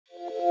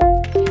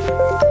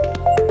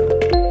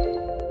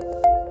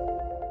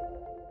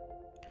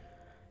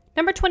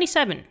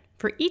127.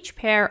 For each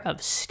pair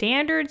of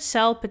standard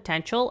cell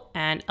potential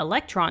and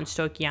electron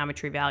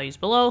stoichiometry values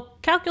below,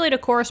 calculate a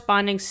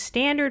corresponding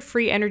standard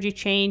free energy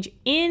change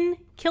in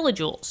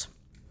kilojoules.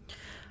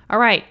 All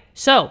right,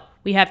 so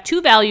we have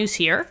two values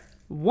here.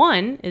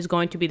 One is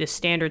going to be the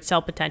standard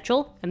cell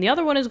potential, and the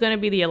other one is going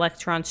to be the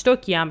electron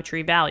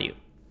stoichiometry value.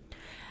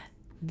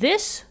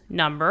 This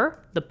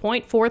number, the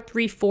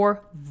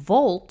 0.434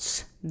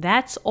 volts,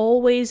 that's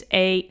always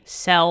a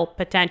cell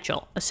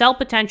potential. A cell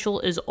potential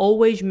is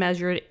always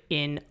measured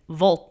in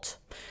volt.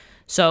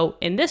 So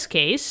in this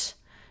case,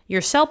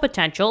 your cell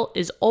potential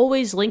is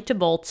always linked to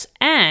volts,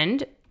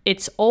 and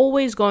it's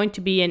always going to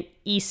be an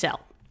E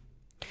cell.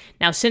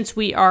 Now, since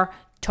we are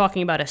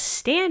talking about a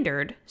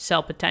standard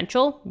cell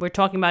potential, we're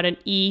talking about an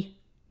E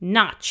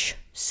notch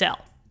cell.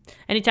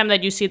 Anytime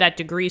that you see that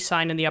degree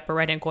sign in the upper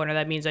right-hand corner,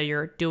 that means that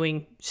you're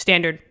doing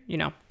standard,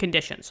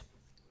 conditions.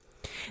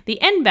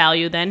 The N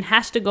value then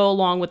has to go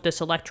along with this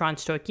electron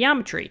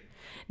stoichiometry.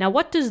 Now,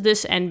 what does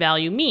this N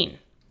value mean?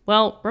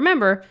 Well,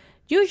 remember,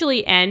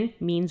 usually N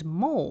means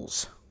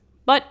moles.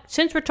 But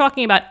since we're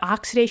talking about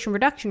oxidation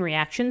reduction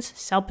reactions,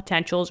 cell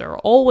potentials are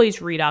always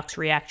redox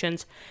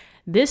reactions,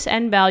 this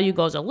N value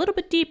goes a little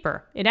bit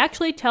deeper. It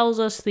actually tells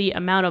us the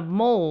amount of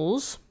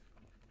moles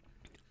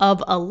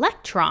of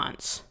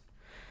electrons.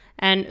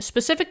 And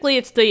specifically,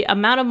 it's the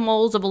amount of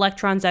moles of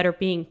electrons that are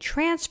being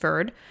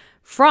transferred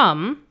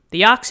from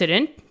the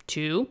oxidant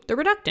to the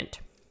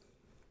reductant.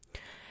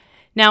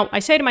 Now, I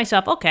say to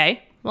myself,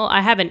 okay, well,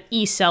 I have an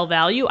E cell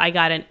value, I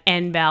got an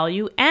N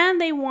value,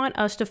 and they want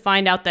us to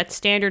find out that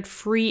standard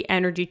free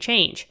energy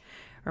change.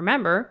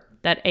 Remember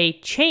that a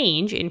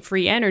change in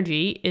free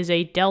energy is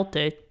a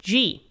delta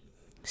G.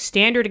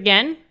 Standard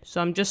again,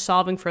 so I'm just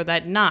solving for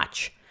that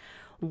notch.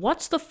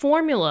 What's the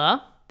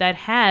formula that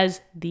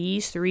has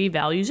these three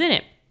values in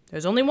it?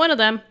 There's only one of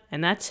them,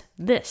 and that's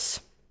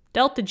this.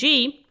 Delta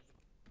G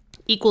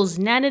equals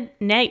negative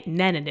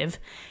NF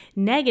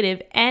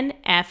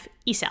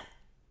E cell.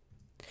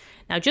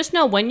 Now just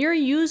know when you're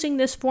using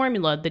this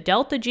formula, the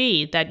delta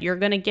G that you're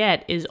going to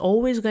get is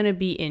always going to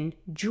be in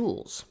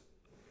joules.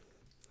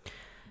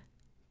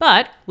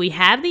 But we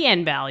have the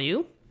N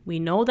value. We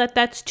know that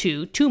that's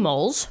 2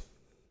 moles.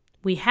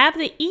 We have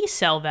the E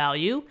cell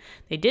value.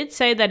 They did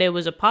say that it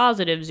was a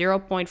positive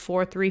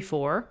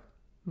 0.434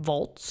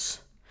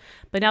 volts.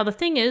 But now the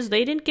thing is,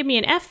 they didn't give me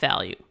an F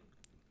value.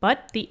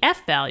 But the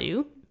F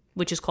value,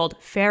 which is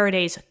called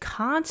Faraday's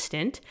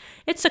constant,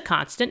 it's a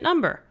constant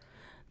number.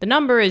 The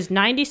number is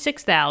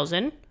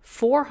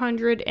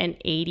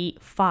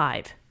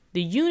 96,485.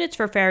 The units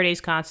for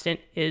Faraday's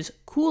constant is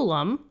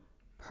coulomb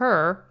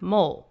per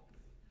mole.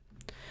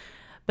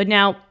 But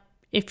now,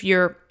 if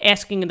you're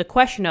asking the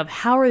question of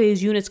how are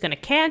these units going to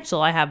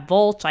cancel, I have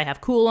volts, I have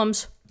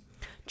coulombs,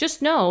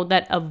 just know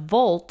that a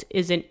volt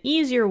is an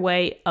easier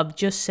way of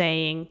just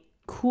saying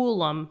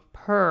coulomb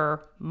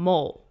per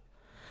mole.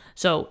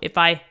 So if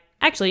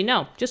actually,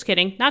 no, just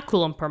kidding, not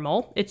coulomb per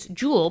mole, it's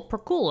joule per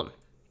coulomb.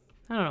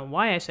 I don't know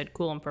why I said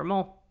coulomb per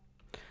mole.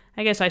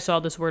 I guess I saw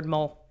this word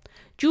mole.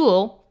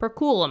 Joule per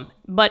coulomb.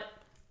 But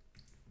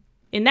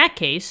in that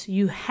case,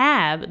 you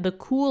have the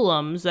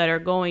coulombs that are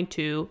going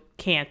to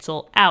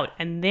cancel out.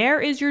 And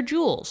there is your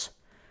joules.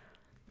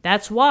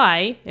 That's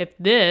why, if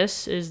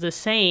this is the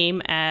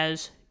same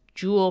as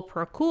joule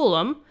per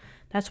coulomb,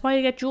 that's why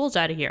you get joules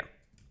out of here.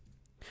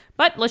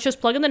 But let's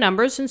just plug in the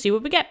numbers and see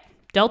what we get.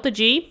 Delta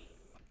G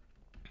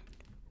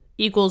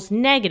equals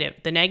negative.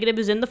 The negative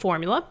is in the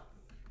formula.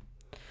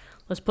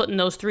 Let's put in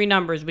those three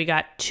numbers. We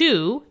got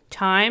 2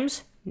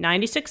 times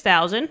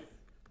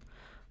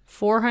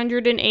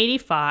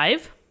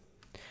 96,485.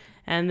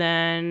 And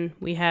then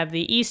we have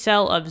the E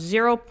cell of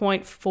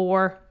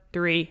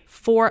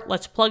 0.434.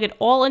 Let's plug it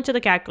all into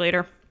the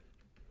calculator.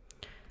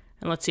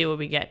 And let's see what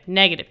we get.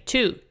 Negative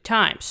 2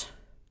 times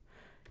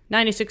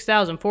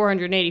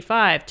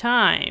 96,485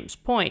 times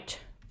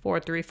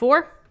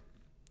 0.434.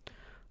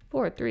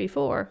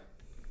 434.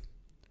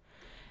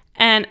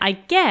 And I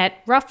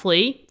get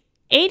roughly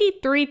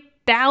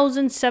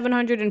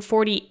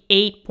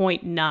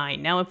 83,748.9.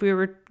 Now, if we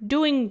were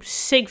doing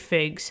sig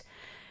figs,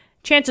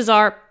 chances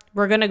are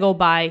we're going to go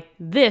by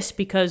this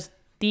because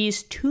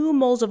these 2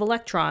 moles of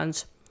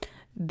electrons,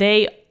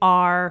 they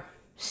are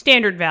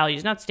standard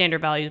values. Not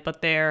standard values,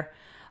 but they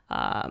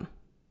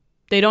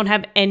don't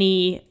have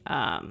any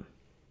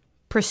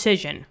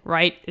precision,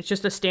 right? It's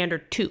just a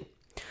standard 2.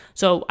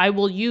 So I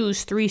will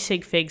use 3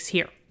 sig figs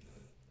here.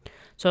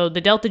 So the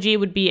delta G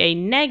would be a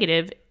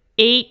negative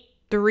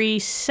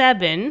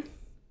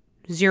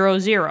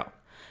 83700.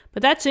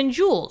 But that's in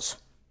joules.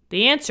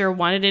 The answer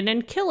wanted it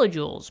in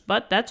kilojoules,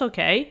 but that's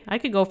okay. I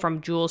could go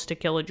from joules to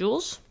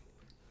kilojoules.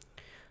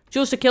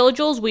 Joules to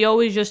kilojoules, we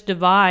always just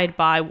divide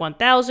by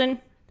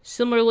 1,000.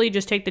 Similarly,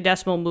 just take the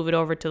decimal, move it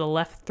over to the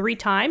left 3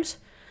 times.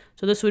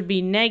 So this would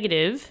be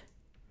negative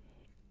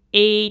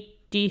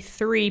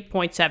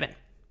 83.7.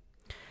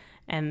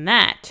 And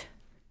that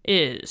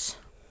is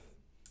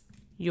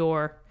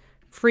your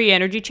free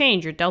energy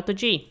change, your delta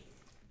G.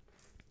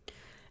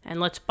 And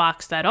let's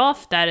box that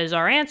off. That is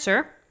our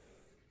answer.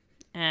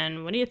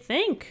 And what do you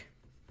think?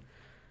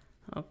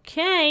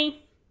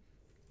 Okay.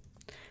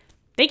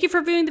 Thank you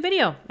for viewing the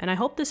video, and I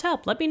hope this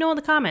helped. Let me know in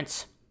the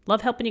comments.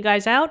 Love helping you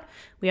guys out.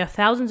 We have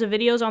thousands of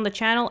videos on the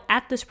channel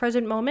at this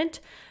present moment.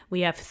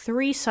 We have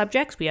 3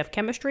 subjects. We have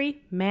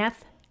chemistry,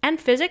 math, and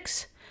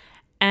physics.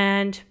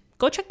 And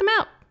go check them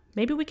out.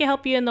 Maybe we can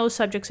help you in those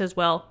subjects as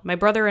well. My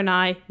brother and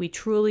I, we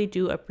truly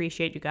do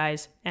appreciate you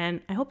guys.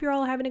 And I hope you're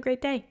all having a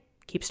great day.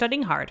 Keep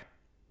studying hard.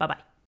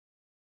 Bye-bye.